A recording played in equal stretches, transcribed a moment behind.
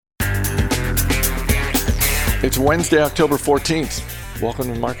It's Wednesday, October 14th.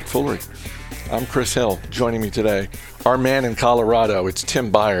 Welcome to Market Foolery. I'm Chris Hill. Joining me today, our man in Colorado, it's Tim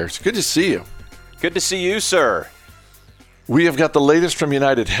Byers. Good to see you. Good to see you, sir. We have got the latest from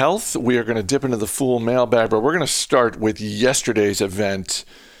United Health. We are going to dip into the Fool mailbag, but we're going to start with yesterday's event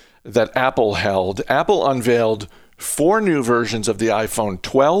that Apple held. Apple unveiled 4 new versions of the iPhone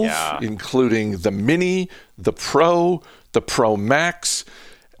 12, including the Mini, the Pro Max.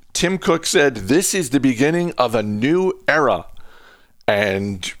 Tim Cook said, this is the beginning of a new era.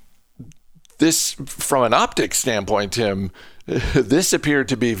 And this, from an optics standpoint, Tim, this appeared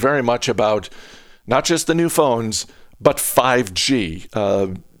to be very much about not just the new phones, but 5G.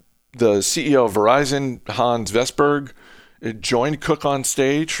 The CEO of Verizon, Hans Vestberg, joined Cook on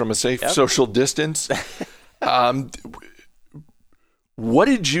stage from a safe social distance. What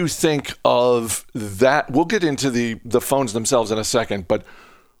did you think of that? We'll get into the phones themselves in a second, but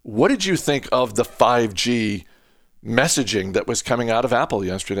what did you think of the 5G messaging that was coming out of Apple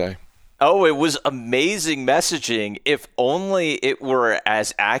yesterday? Oh, it was amazing messaging. If only it were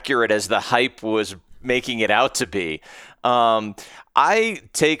as accurate as the hype was making it out to be. So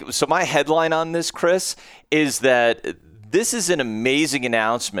my headline on this, Chris, is that this is an amazing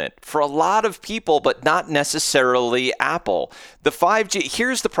announcement for a lot of people, but not necessarily Apple. The 5G,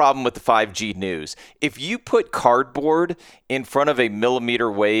 here's the problem with the 5G news. If you put cardboard in front of a millimeter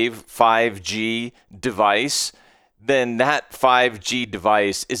wave 5G device, then that 5G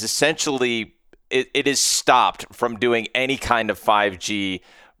device is essentially, it is stopped from doing any kind of 5G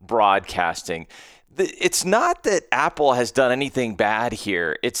broadcasting. It's not that Apple has done anything bad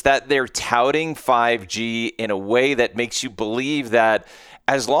here. It's that they're touting 5G in a way that makes you believe that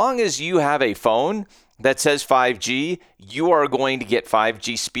as long as you have a phone that says 5G, you are going to get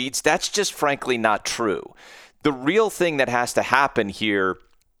 5G speeds. That's just frankly not true. The real thing that has to happen here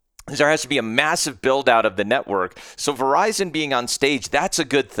is there has to be a massive build out of the network. So Verizon being on stage, that's a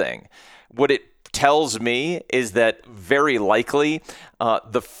good thing. What it tells me is that very likely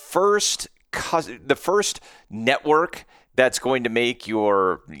the first network that's going to make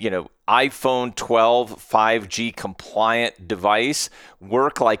your, iPhone 12 5G compliant device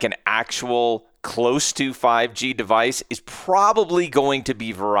work like an actual close to 5G device is probably going to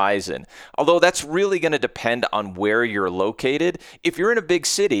be Verizon. Although that's really going to depend on where you're located. If you're in a big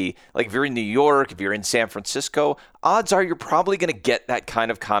city, like if you're in New York, if you're in San Francisco, odds are you're probably going to get that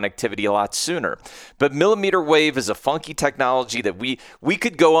kind of connectivity a lot sooner. But millimeter wave is a funky technology that we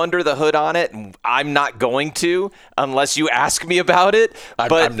could go under the hood on it, and I'm not going to unless you ask me about it.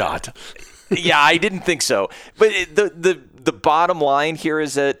 I'm not. Yeah, I didn't think so. But the bottom line here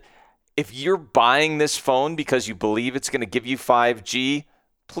is that if you're buying this phone because you believe it's going to give you 5G,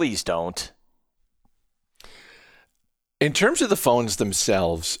 please don't. In terms of the phones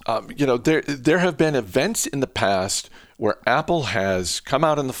themselves, there have been events in the past where Apple has come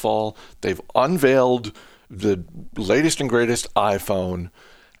out in the fall. They've unveiled the latest and greatest iPhone.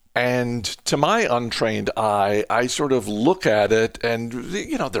 And to my untrained eye, I sort of look at it and,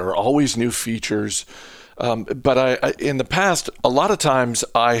 there are always new features. But I, in the past, a lot of times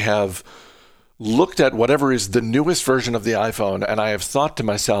I have looked at whatever is the newest version of the iPhone, and I have thought to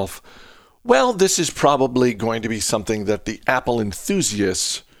myself, well, this is probably going to be something that the Apple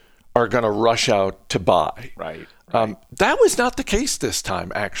enthusiasts are going to rush out to buy. Right. That was not the case this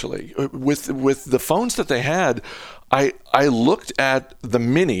time, actually. With the phones that they had, I looked at the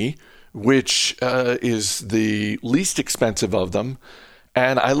Mini, which is the least expensive of them.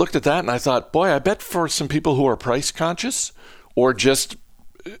 And I looked at that and I thought, boy, I bet for some people who are price conscious or just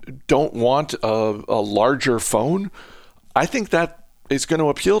don't want a larger phone, I think that is going to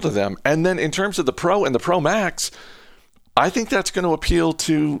appeal to them. And then in terms of the Pro and the Pro Max, I think that's going to appeal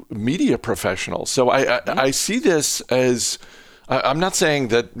to media professionals. So I see this as, I'm not saying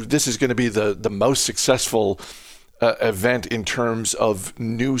that this is going to be the most successful event in terms of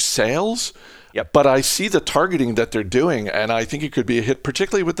new sales. Yep. But I see the targeting that they're doing, and I think it could be a hit,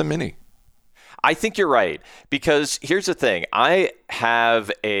 particularly with the Mini. I think you're right, because here's the thing. I have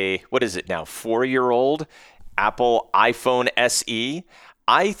a, 4-year-old Apple iPhone SE.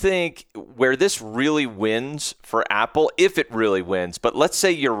 I think where this really wins for Apple, if it really wins, but let's say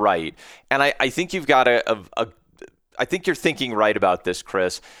you're right, and I think you've got I think you're thinking right about this,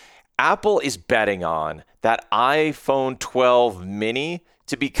 Chris. Apple is betting on that iPhone 12 mini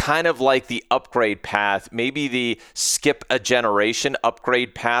to be kind of like the upgrade path, maybe the skip a generation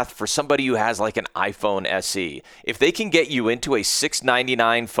upgrade path for somebody who has like an iPhone SE. If they can get you into a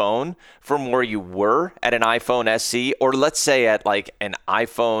 $699 phone from where you were at an iPhone SE, or let's say at like an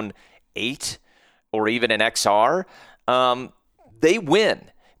iPhone 8 or even an XR, they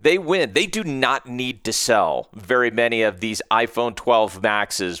win. They win. They do not need to sell very many of these iPhone 12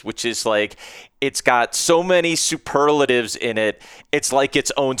 Maxes, which is like, it's got so many superlatives in it. It's like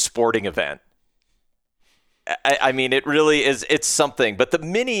its own sporting event. I mean, it really is. It's something. But the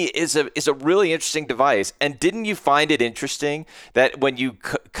Mini is a really interesting device. And didn't you find it interesting that when you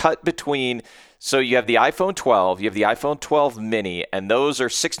cut between, so you have the iPhone 12, you have the iPhone 12 Mini, and those are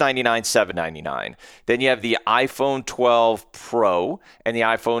 $699, $799. Then you have the iPhone 12 Pro and the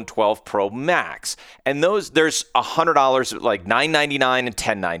iPhone 12 Pro Max. And those, there's $100, like $999 and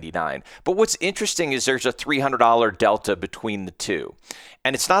 $1099. But what's interesting is there's a $300 delta between the two.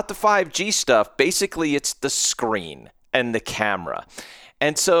 And it's not the 5G stuff. Basically, it's the screen and the camera.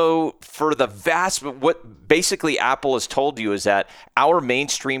 And so for the what basically Apple has told you is that our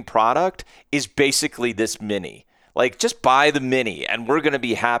mainstream product is basically this Mini. Like, just buy the Mini and we're going to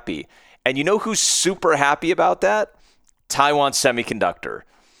be happy. And you know who's super happy about that? Taiwan Semiconductor.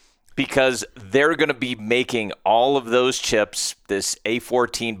 Because they're going to be making all of those chips, this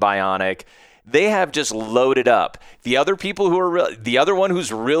A14 Bionic. They have just loaded up. The other people who are the other one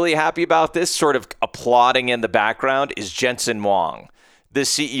who's really happy about this, sort of applauding in the background, is Jensen Huang, the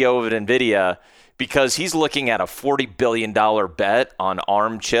CEO of NVIDIA, because he's looking at a $40 billion bet on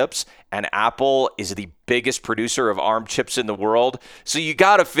ARM chips, and Apple is the biggest producer of ARM chips in the world. So you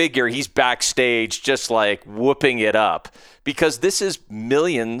got to figure he's backstage just like whooping it up, because this is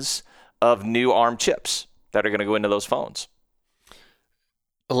millions of new ARM chips that are going to go into those phones.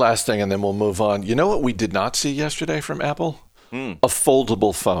 Last thing, and then we'll move on. You know what we did not see yesterday from Apple? A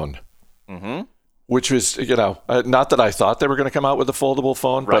foldable phone. Mm-hmm. Which was, not that I thought they were going to come out with a foldable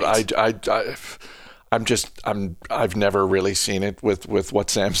phone, right. But I've never really seen it with what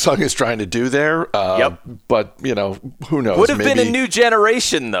Samsung is trying to do there. Yep. But who knows? Would have been a new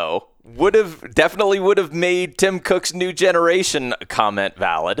generation, though. Would have made Tim Cook's new generation comment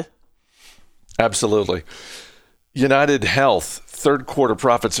valid. Absolutely. United Health, third quarter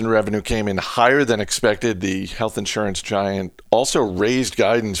profits and revenue came in higher than expected. The health insurance giant also raised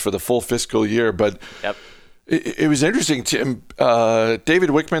guidance for the full fiscal year. But yep. it was interesting, Tim. David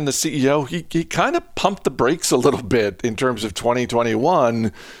Wickman, the CEO, he kind of pumped the brakes a little bit in terms of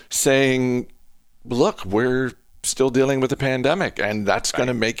 2021, saying, look, we're still dealing with the pandemic, and that's going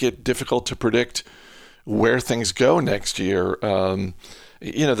to make it difficult to predict where things go next year.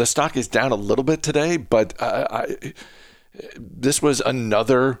 The stock is down a little bit today, but this was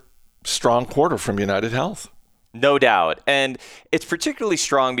another strong quarter from United Health. No doubt. And it's particularly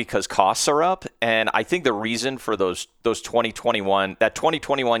strong because costs are up. And I think the reason for those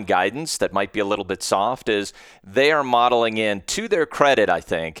 2021 guidance that might be a little bit soft is they are modeling in, to their credit, I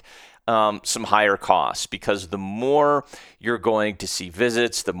think, some higher costs, because the more you're going to see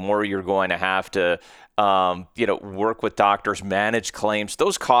visits, the more you're going to have to work with doctors, manage claims.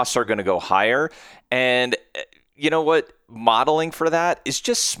 Those costs are going to go higher. And you know what? Modeling for that is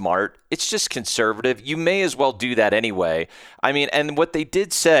just smart. It's just conservative. You may as well do that anyway. I mean, and what they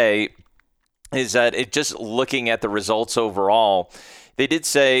did say is that just looking at the results overall, they did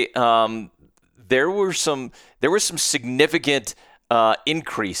say there were some significant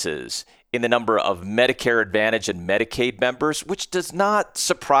increases in the number of Medicare Advantage and Medicaid members, which does not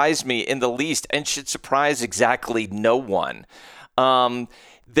surprise me in the least and should surprise exactly no one.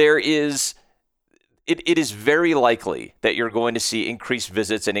 It is very likely that you're going to see increased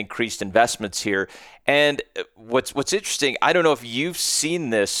visits and increased investments here. And what's interesting, I don't know if you've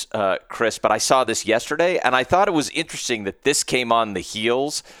seen this, Chris, but I saw this yesterday, and I thought it was interesting that this came on the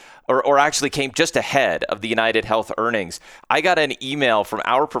heels or actually came just ahead of the United Health earnings. I got an email from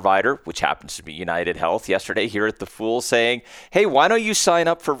our provider, which happens to be United Health, yesterday here at The Fool saying, hey, why don't you sign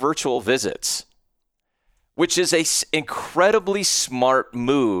up for virtual visits? Which is an incredibly smart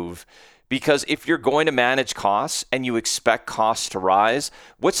move, because if you're going to manage costs and you expect costs to rise,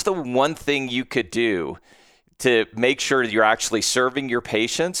 what's the one thing you could do to make sure you're actually serving your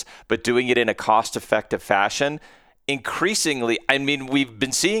patients, but doing it in a cost-effective fashion? Increasingly, I mean, we've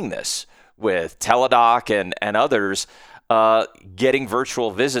been seeing this with Teladoc and others getting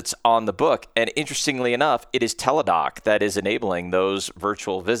virtual visits on the book. And interestingly enough, it is Teladoc that is enabling those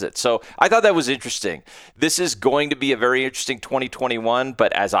virtual visits. So I thought that was interesting. This is going to be a very interesting 2021.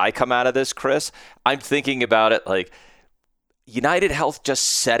 But as I come out of this, Chris, I'm thinking about it like United Health just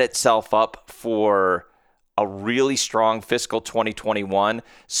set itself up for a really strong fiscal 2021,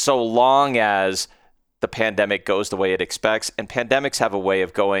 so long as the pandemic goes the way it expects. And pandemics have a way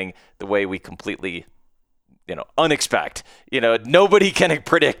of going the way we completely, unexpect. Nobody can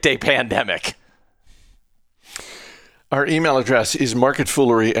predict a pandemic. Our email address is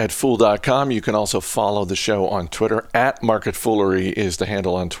marketfoolery@fool.com. You can also follow the show on Twitter. @marketfoolery is the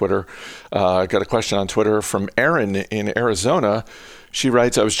handle on Twitter. I got a question on Twitter from Erin in Arizona. She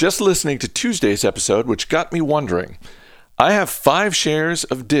writes, I was just listening to Tuesday's episode, which got me wondering. I have 5 shares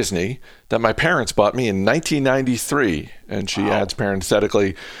of Disney that my parents bought me in 1993. And she adds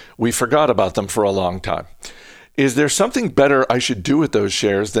parenthetically, we forgot about them for a long time. Is there something better I should do with those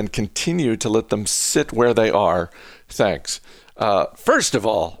shares than continue to let them sit where they are? Thanks. First of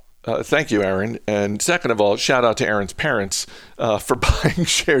all, thank you, Aaron. And second of all, shout out to Aaron's parents for buying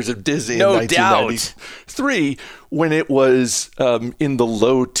shares of Disney in 1993 when it was in the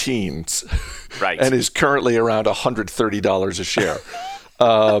low teens. Right. And is currently around $130 a share.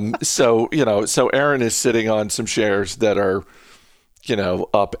 So Aaron is sitting on some shares that are,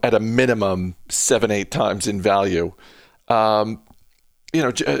 up at a minimum 7-8 times in value.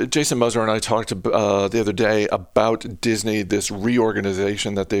 Jason Moser and I talked the other day about Disney, this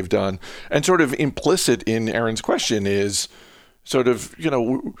reorganization that they've done, and sort of implicit in Aaron's question is sort of,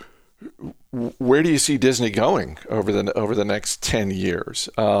 where do you see Disney going over the next 10 years?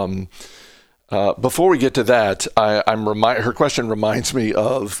 Before we get to that, her question reminds me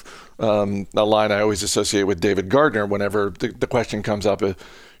of a line I always associate with David Gardner whenever the question comes up,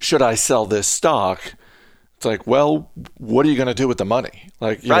 should I sell this stock? It's like, well, what are you going to do with the money?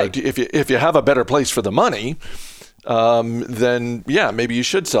 Like, if you have a better place for the money, then yeah, maybe you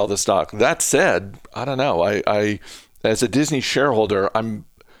should sell the stock. That said, I don't know. I as a Disney shareholder,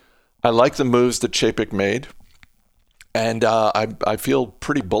 I like the moves that Chapek made. And I feel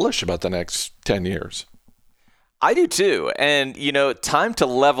pretty bullish about the next 10 years. I do too. And, time to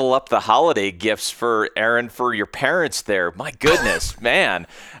level up the holiday gifts for Aaron, for your parents there. My goodness, man.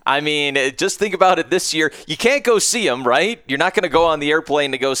 I mean, just think about it this year. You can't go see them, right? You're not going to go on the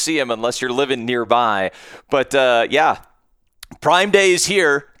airplane to go see them unless you're living nearby. But Prime Day is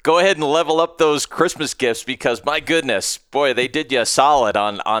here. Go ahead and level up those Christmas gifts because, my goodness, boy, they did you a solid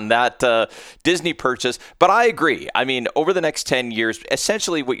on that Disney purchase. But I agree. I mean, over the next 10 years,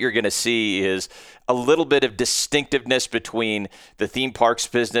 essentially what you're going to see is a little bit of distinctiveness between the theme parks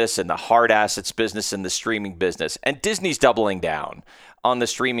business and the hard assets business and the streaming business. And Disney's doubling down on the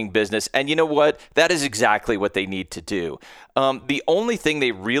streaming business. And you know what? That is exactly what they need to do. The only thing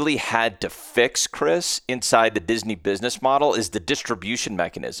they really had to fix, Chris, inside the Disney business model is the distribution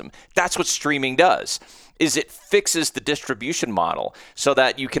mechanism. That's what streaming does, is it fixes the distribution model so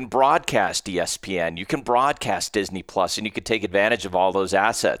that you can broadcast ESPN, you can broadcast Disney Plus, and you can take advantage of all those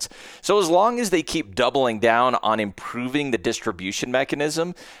assets. So as long as they keep doubling down on improving the distribution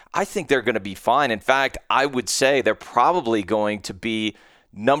mechanism, I think they're going to be fine. In fact, I would say they're probably going to be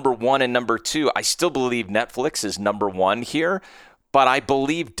number 1 and number 2. I still believe Netflix is number 1 here, but I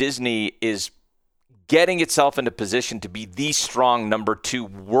believe Disney is getting itself into position to be the strong number 2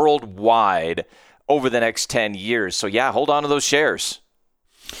 worldwide over the next 10 years. So yeah, hold on to those shares.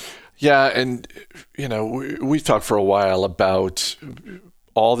 Yeah, and we've talked for a while about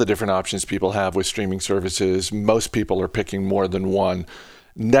all the different options people have with streaming services. Most people are picking more than one.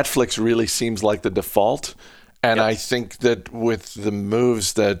 Netflix really seems like the default. And yep. I think that with the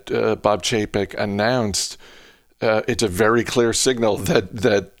moves that Bob Chapek announced, it's a very clear signal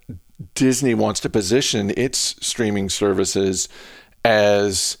that Disney wants to position its streaming services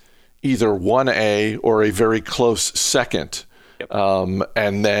as either 1A or a very close second. Yep.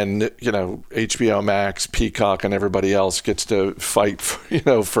 And then, HBO Max, Peacock, and everybody else gets to fight,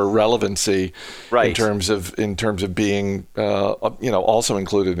 for relevancy, right, in terms of being, also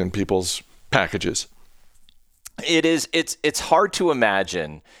included in people's packages. It's hard to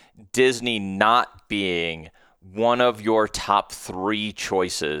imagine Disney not being one of your top 3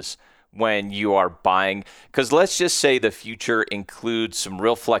 choices when you are buying, because let's just say the future includes some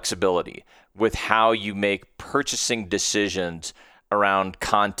real flexibility with how you make purchasing decisions around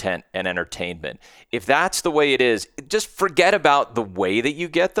content and entertainment. If that's the way it is, just forget about the way that you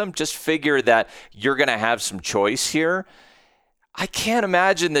get them. Just figure that you're going to have some choice here. I can't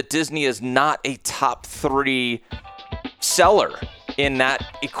imagine that Disney is not a top 3 seller in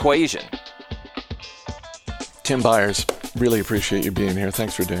that equation. Tim Byers, really appreciate you being here.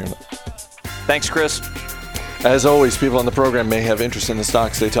 Thanks for doing it. Thanks, Chris. As always, people on the program may have interest in the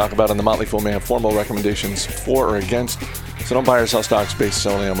stocks they talk about, and the Motley Fool may have formal recommendations for or against. So don't buy or sell stocks based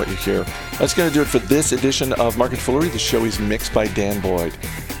solely on what you hear. That's going to do it for this edition of Market Foolery. The show is mixed by Dan Boyd.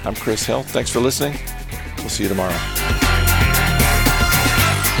 I'm Chris Hill. Thanks for listening. We'll see you tomorrow.